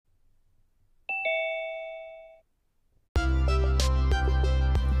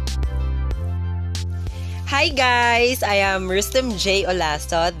Hi guys! I am Rustom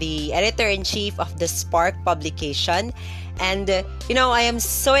Olaso, the editor-in-chief of the Spark publication. And I am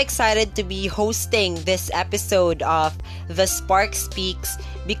so excited to be hosting this episode of The Spark Speaks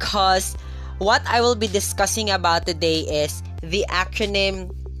because what I will be discussing about today is the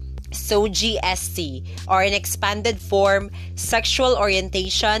acronym SOGIESC, or in expanded form, sexual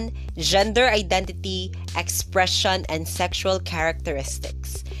orientation, gender identity, expression, and sexual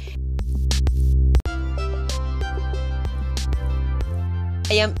characteristics.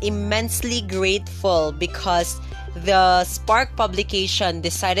 I am immensely grateful because the Spark publication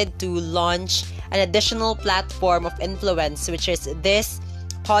decided to launch an additional platform of influence, which is this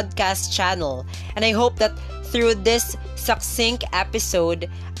podcast channel. And I hope that through this succinct episode,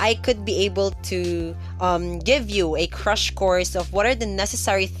 I could be able to give you a crash course of what are the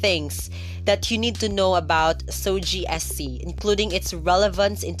necessary things that you need to know about SOGIESC, including its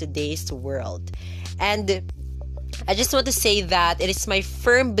relevance in today's world. And I just want to say that it is my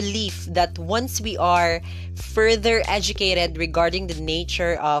firm belief that once we are further educated regarding the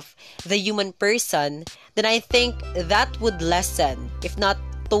nature of the human person, then I think that would lessen, if not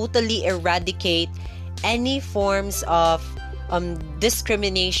totally eradicate, any forms of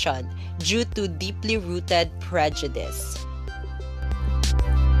discrimination due to deeply rooted prejudice.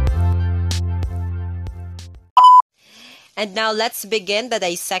 And now let's begin the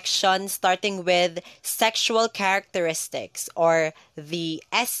dissection, starting with sexual characteristics, or the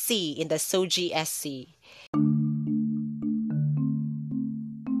SC in the SOGIESC.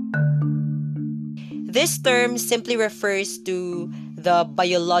 This term simply refers to the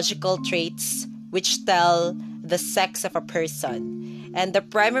biological traits which tell the sex of a person. And the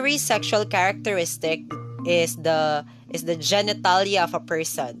primary sexual characteristic is the genitalia of a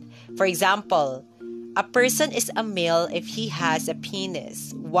person. For example, a person is a male if he has a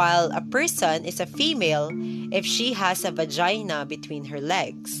penis, while a person is a female if she has a vagina between her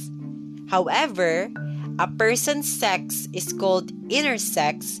legs. However, a person's sex is called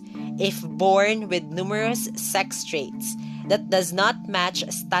intersex if born with numerous sex traits that does not match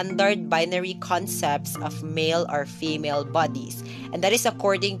standard binary concepts of male or female bodies. And that is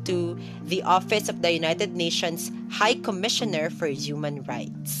according to the Office of the United Nations High Commissioner for Human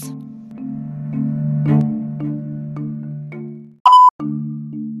Rights.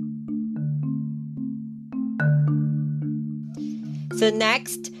 So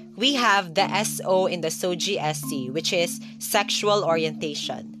next, we have the SO in the SOGIESC, which is sexual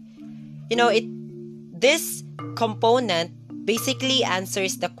orientation. This component basically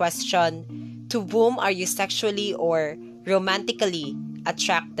answers the question, to whom are you sexually or romantically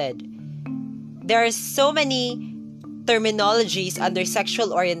attracted? There are so many terminologies under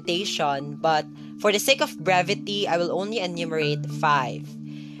sexual orientation, but for the sake of brevity, I will only enumerate 5.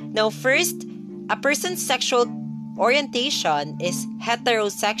 Now, first, a person's sexual orientation is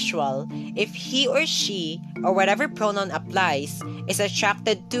heterosexual if he or she, or whatever pronoun applies, is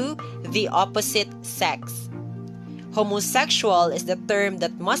attracted to the opposite sex. Homosexual is the term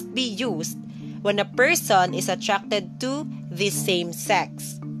that must be used when a person is attracted to the same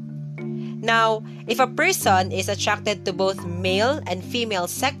sex. Now, if a person is attracted to both male and female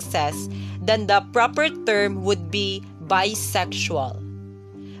sexes, then the proper term would be bisexual.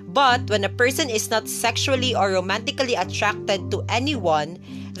 But when a person is not sexually or romantically attracted to anyone,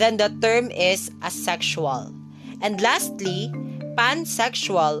 then the term is asexual. And lastly,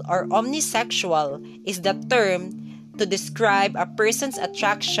 pansexual or omnisexual is the term to describe a person's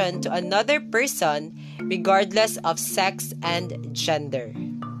attraction to another person regardless of sex and gender.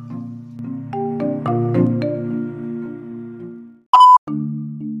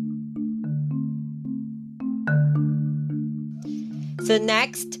 So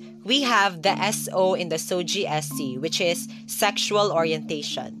next, we have the SO in the SOGIESC, which is sexual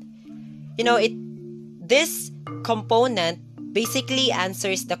orientation. This component basically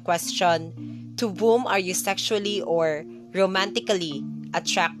answers the question, to whom are you sexually or romantically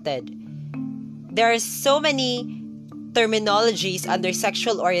attracted? There are so many terminologies under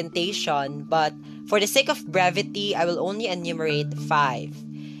sexual orientation, but for the sake of brevity, I will only enumerate 5.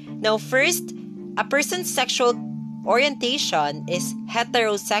 Now, first, a person's sexual orientation is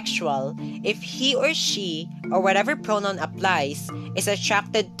heterosexual if he or she, or whatever pronoun applies, is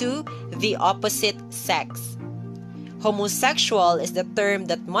attracted to the opposite sex. Homosexual is the term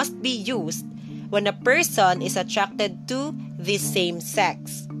that must be used when a person is attracted to the same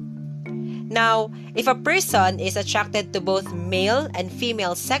sex. Now, if a person is attracted to both male and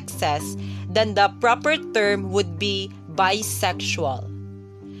female sexes, then the proper term would be bisexual.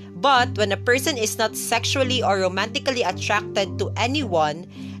 But when a person is not sexually or romantically attracted to anyone,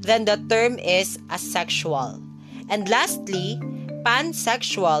 then the term is asexual. And lastly,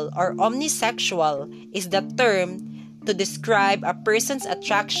 pansexual or omnisexual is the term to describe a person's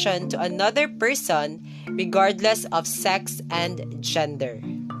attraction to another person regardless of sex and gender.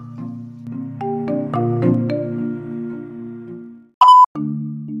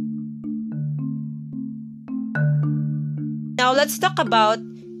 Now let's talk about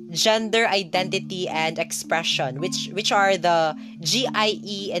gender identity and expression, which are the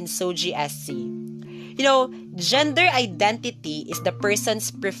GIE and SOGIESC. Gender identity is the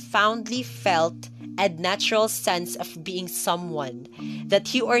person's profoundly felt and natural sense of being someone that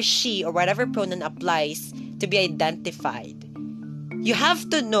he or she, or whatever pronoun applies, to be identified. You have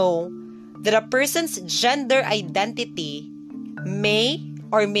to know that a person's gender identity may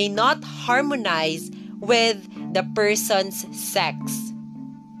or may not harmonize with the person's sex.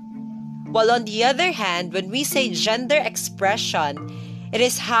 While on the other hand, when we say gender expression, it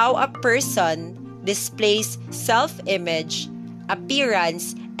is how a person displays self-image,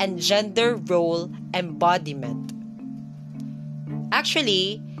 appearance, and gender role embodiment.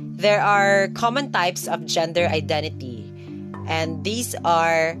 Actually, there are common types of gender identity, and these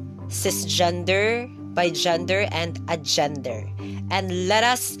are cisgender, bigender, and agender. And let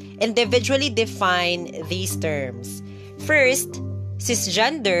us individually define these terms. First,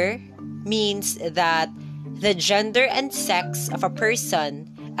 cisgender means that the gender and sex of a person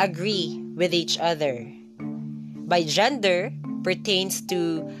agree with each other. Bigender pertains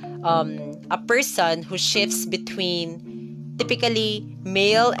to a person who shifts between typically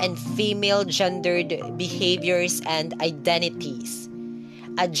male and female gendered behaviors and identities.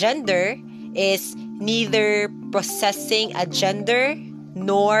 Agender is neither possessing a gender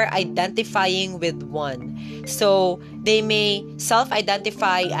nor identifying with one. So they may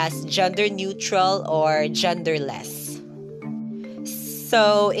self-identify as gender neutral or genderless.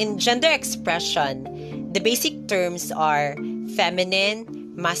 So in gender expression, the basic terms are feminine,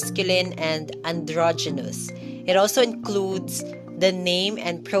 masculine, and androgynous. It also includes the name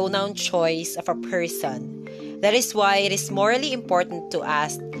and pronoun choice of a person. That is why it is morally important to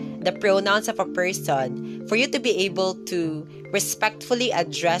ask the pronouns of a person for you to be able to respectfully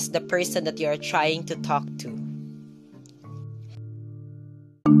address the person that you are trying to talk to.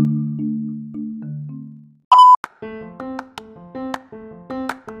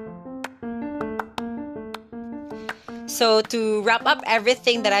 So to wrap up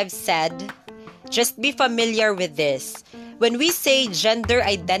everything that I've said, just be familiar with this. When we say gender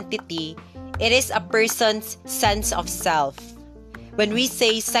identity, it is a person's sense of self. When we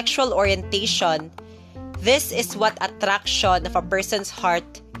say sexual orientation, this is what attraction of a person's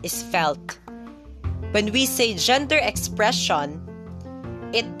heart is felt. When we say gender expression,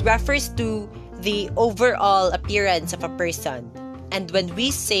 it refers to the overall appearance of a person. And when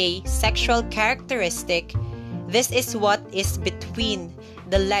we say sexual characteristic, this is what is between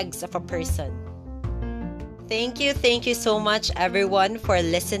the legs of a person. Thank you so much everyone for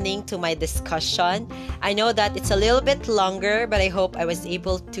listening to my discussion. I know that it's a little bit longer, but I hope I was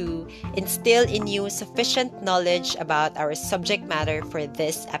able to instill in you sufficient knowledge about our subject matter for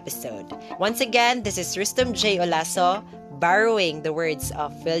this episode. Once again, this is Rustom J. Olaso, borrowing the words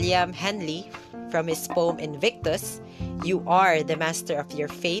of William Henley from his poem Invictus. You are the master of your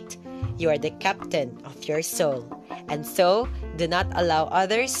fate. You are the captain of your soul. And so, do not allow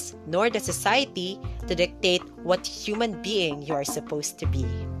others nor the society to dictate what human being you are supposed to be.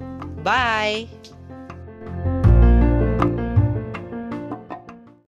 Bye!